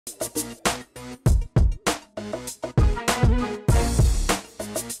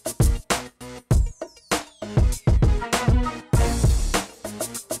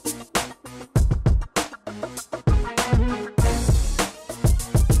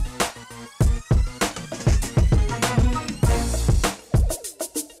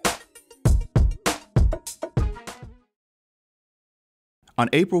On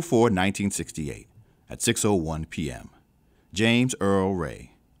April 4, 1968, at 6:01 p.m., James Earl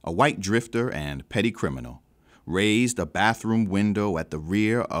Ray, a white drifter and petty criminal, raised a bathroom window at the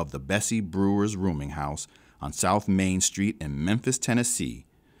rear of the Bessie Brewer's rooming house on South Main Street in Memphis, Tennessee,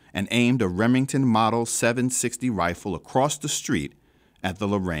 and aimed a Remington Model 760 rifle across the street at the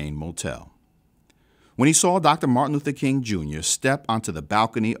Lorraine Motel. When he saw Dr. Martin Luther King Jr. step onto the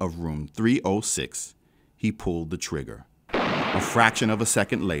balcony of room 306, he pulled the trigger. A fraction of a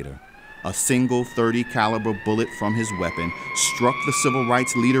second later, a single .30 caliber bullet from his weapon struck the civil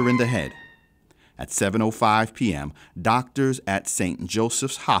rights leader in the head. At 7:05 p.m., doctors at St.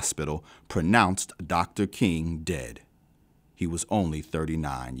 Joseph's Hospital pronounced Dr. King dead. He was only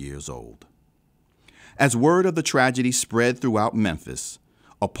 39 years old. As word of the tragedy spread throughout Memphis,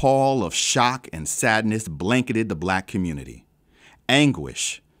 a pall of shock and sadness blanketed the black community.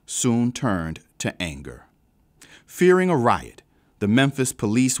 Anguish soon turned to anger. Fearing a riot, the Memphis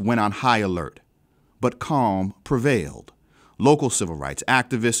police went on high alert, but calm prevailed. Local civil rights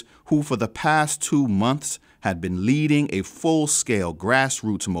activists, who for the past 2 months had been leading a full-scale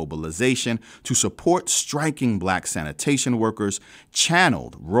grassroots mobilization to support striking black sanitation workers,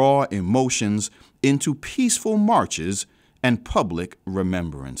 channeled raw emotions into peaceful marches and public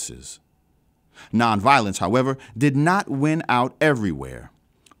remembrances. Nonviolence, however, did not win out everywhere.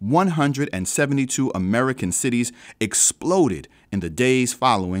 172 American cities exploded in the days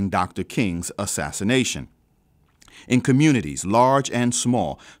following Dr. King's assassination. In communities, large and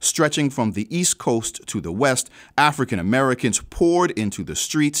small, stretching from the East Coast to the West, African Americans poured into the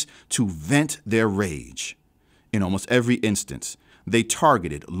streets to vent their rage. In almost every instance, they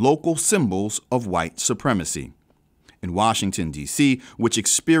targeted local symbols of white supremacy. In Washington, D.C., which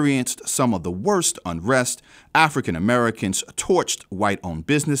experienced some of the worst unrest, African Americans torched white-owned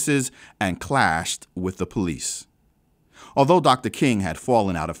businesses and clashed with the police. Although Dr. King had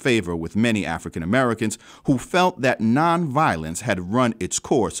fallen out of favor with many African Americans who felt that nonviolence had run its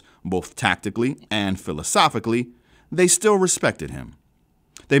course both tactically and philosophically, they still respected him.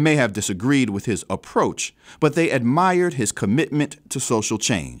 They may have disagreed with his approach, but they admired his commitment to social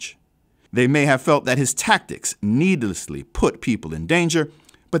change. They may have felt that his tactics needlessly put people in danger,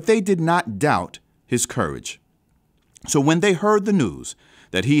 but they did not doubt his courage. So when they heard the news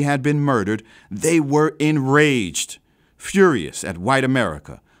that he had been murdered, they were enraged, furious at white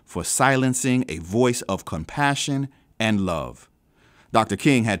America for silencing a voice of compassion and love. Dr.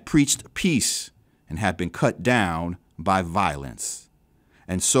 King had preached peace and had been cut down by violence.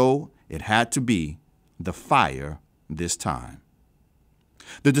 And so it had to be the fire this time.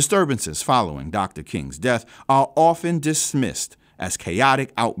 The disturbances following Dr. King's death are often dismissed as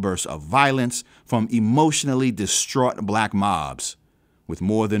chaotic outbursts of violence from emotionally distraught black mobs, with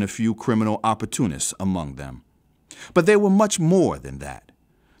more than a few criminal opportunists among them. But they were much more than that.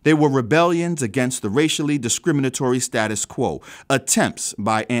 They were rebellions against the racially discriminatory status quo, attempts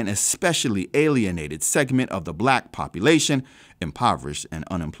by an especially alienated segment of the black population, impoverished and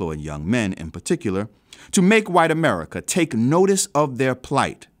unemployed young men in particular, to make white America take notice of their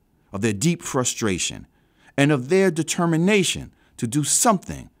plight, of their deep frustration, and of their determination to do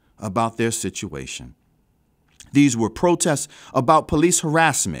something about their situation. These were protests about police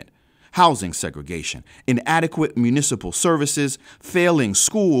harassment, housing segregation, inadequate municipal services, failing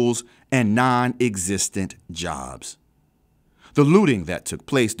schools, and non-existent jobs. The looting that took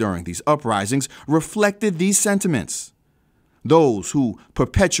place during these uprisings reflected these sentiments. Those who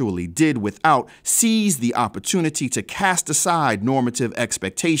perpetually did without seized the opportunity to cast aside normative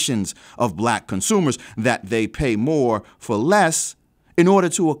expectations of black consumers that they pay more for less in order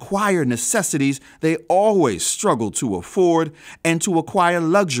to acquire necessities they always struggled to afford and to acquire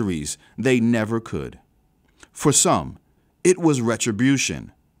luxuries they never could. For some, it was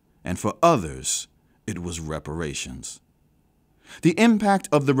retribution, and for others, it was reparations. The impact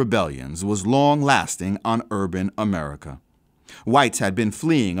of the rebellions was long-lasting on urban America. Whites had been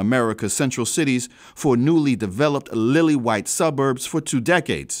fleeing America's central cities for newly developed lily-white suburbs for 2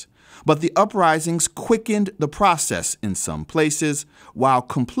 decades. But the uprisings quickened the process in some places while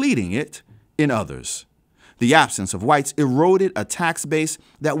completing it in others. The absence of whites eroded a tax base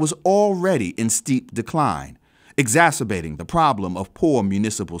that was already in steep decline, exacerbating the problem of poor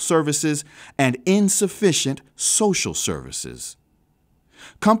municipal services and insufficient social services.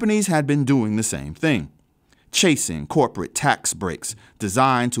 Companies had been doing the same thing, chasing corporate tax breaks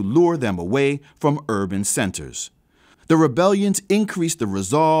designed to lure them away from urban centers. The rebellions increased the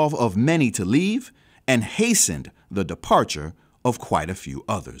resolve of many to leave and hastened the departure of quite a few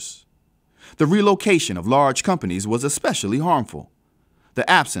others. The relocation of large companies was especially harmful. The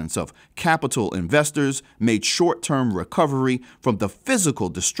absence of capital investors made short-term recovery from the physical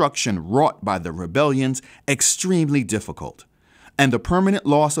destruction wrought by the rebellions extremely difficult, and the permanent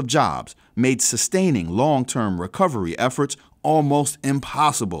loss of jobs made sustaining long-term recovery efforts almost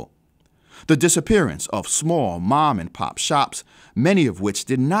impossible. The disappearance of small mom-and-pop shops, many of which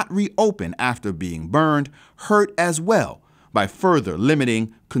did not reopen after being burned, hurt as well by further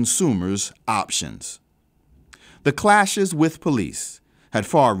limiting consumers' options. The clashes with police had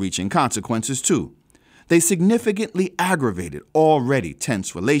far-reaching consequences, too. They significantly aggravated already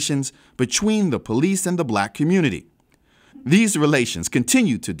tense relations between the police and the black community. These relations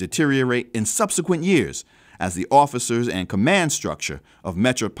continued to deteriorate in subsequent years as the officers and command structure of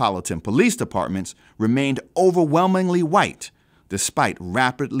metropolitan police departments remained overwhelmingly white, despite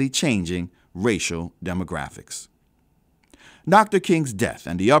rapidly changing racial demographics. Dr. King's death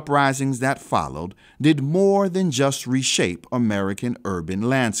and the uprisings that followed did more than just reshape American urban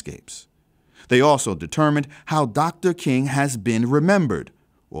landscapes. They also determined how Dr. King has been remembered,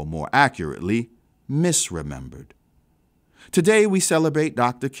 or more accurately, misremembered. Today we celebrate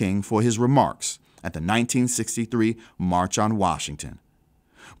Dr. King for his remarks at the 1963 March on Washington.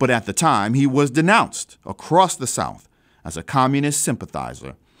 But at the time, he was denounced across the South as a communist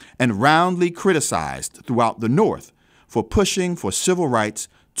sympathizer and roundly criticized throughout the North for pushing for civil rights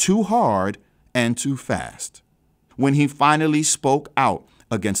too hard and too fast. When he finally spoke out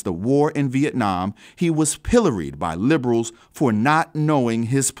against the war in Vietnam, he was pilloried by liberals for not knowing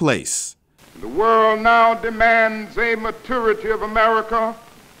his place. The world now demands a maturity of America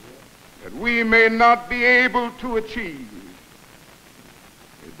that we may not be able to achieve.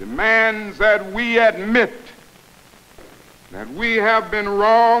 It demands that we admit that we have been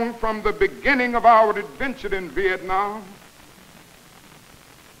wrong from the beginning of our adventure in Vietnam,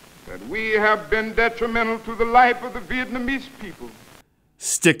 that we have been detrimental to the life of the Vietnamese people.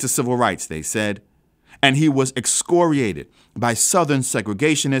 Stick to civil rights, they said, and he was excoriated by Southern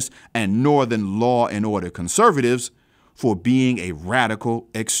segregationists and Northern law and order conservatives for being a radical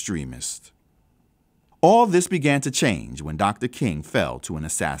extremist. All this began to change when Dr. King fell to an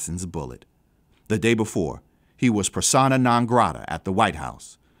assassin's bullet. The day before, he was persona non grata at the White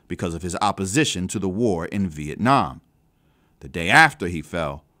House because of his opposition to the war in Vietnam. The day after he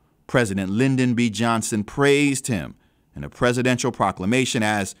fell, President Lyndon B. Johnson praised him in a presidential proclamation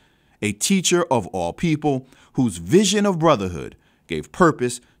as a teacher of all people whose vision of brotherhood gave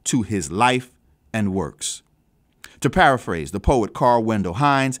purpose to his life and works. To paraphrase the poet Carl Wendell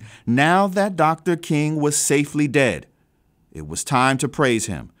Hines, now that Dr. King was safely dead, it was time to praise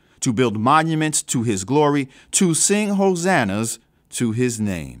him, to build monuments to his glory, to sing hosannas to his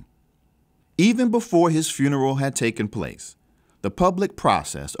name. Even before his funeral had taken place, the public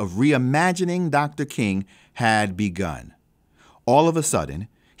process of reimagining Dr. King had begun. All of a sudden,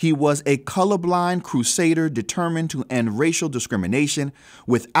 he was a colorblind crusader determined to end racial discrimination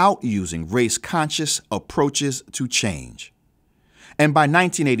without using race-conscious approaches to change. And by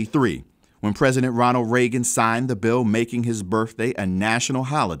 1983, when President Ronald Reagan signed the bill making his birthday a national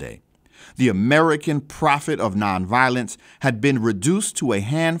holiday, the American prophet of nonviolence had been reduced to a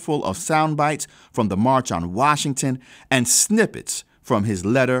handful of sound bites from the March on Washington and snippets from his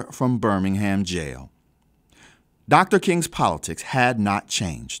letter from Birmingham jail. Dr. King's politics had not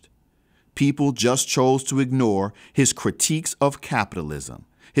changed. People just chose to ignore his critiques of capitalism,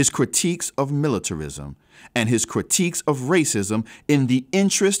 his critiques of militarism, and his critiques of racism in the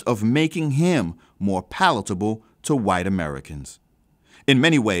interest of making him more palatable to white Americans. In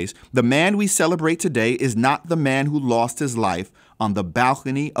many ways, the man we celebrate today is not the man who lost his life on the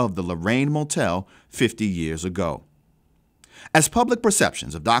balcony of the Lorraine Motel 50 years ago. As public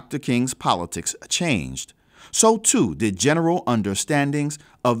perceptions of Dr. King's politics changed, so too did general understandings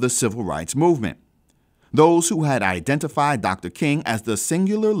of the civil rights movement. Those who had identified Dr. King as the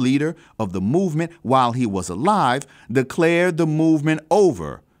singular leader of the movement while he was alive declared the movement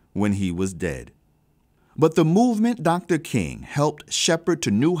over when he was dead. But the movement Dr. King helped shepherd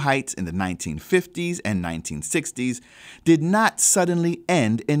to new heights in the 1950s and 1960s did not suddenly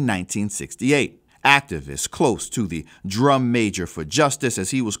end in 1968. Activists close to the drum major for justice,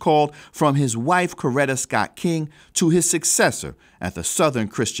 as he was called, from his wife Coretta Scott King to his successor at the Southern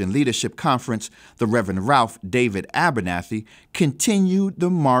Christian Leadership Conference, the Reverend Ralph David Abernathy, continued the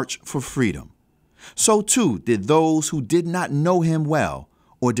march for freedom. So too did those who did not know him well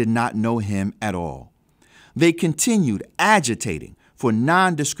or did not know him at all. They continued agitating for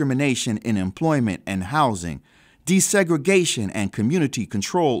non-discrimination in employment and housing, desegregation and community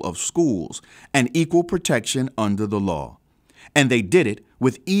control of schools, and equal protection under the law. And they did it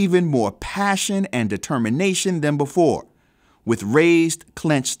with even more passion and determination than before, with raised,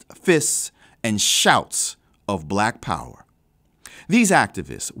 clenched fists and shouts of black power. These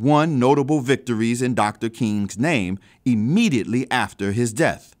activists won notable victories in Dr. King's name immediately after his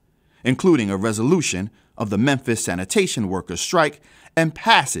death, including a resolution of the Memphis sanitation workers' strike and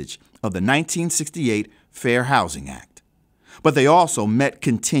passage of the 1968 Fair Housing Act. But they also met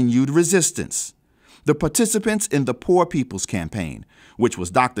continued resistance. The participants in the Poor People's Campaign, which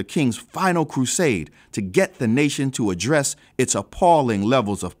was Dr. King's final crusade to get the nation to address its appalling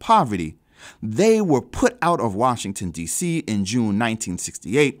levels of poverty, they were put out of Washington, D.C. in June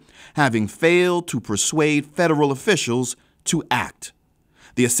 1968, having failed to persuade federal officials to act.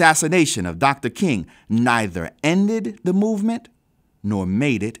 The assassination of Dr. King neither ended the movement nor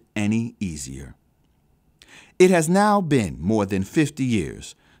made it any easier. It has now been more than 50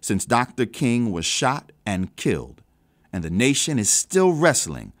 years since Dr. King was shot and killed, and the nation is still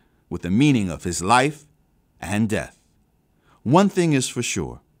wrestling with the meaning of his life and death. One thing is for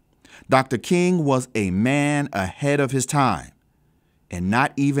sure. Dr. King was a man ahead of his time, and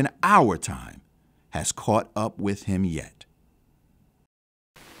not even our time has caught up with him yet.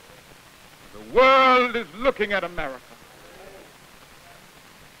 The world is looking at America.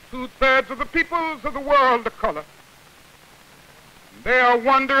 2/3 of the peoples of the world are colored. They are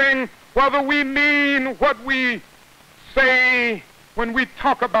wondering whether we mean what we say when we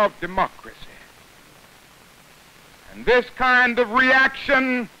talk about democracy. And this kind of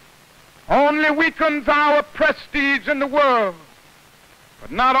reaction only weakens our prestige in the world.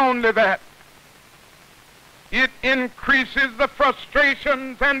 But not only that, it increases the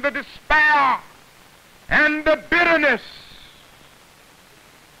frustrations and the despair and the bitterness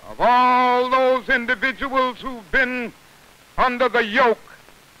of all those individuals who've been under the yoke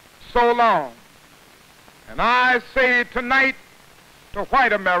so long. And I say tonight to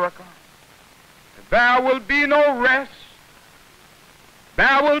white America that there will be no rest,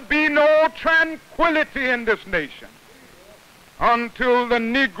 there will be no tranquility in this nation until the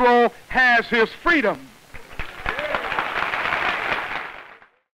Negro has his freedom.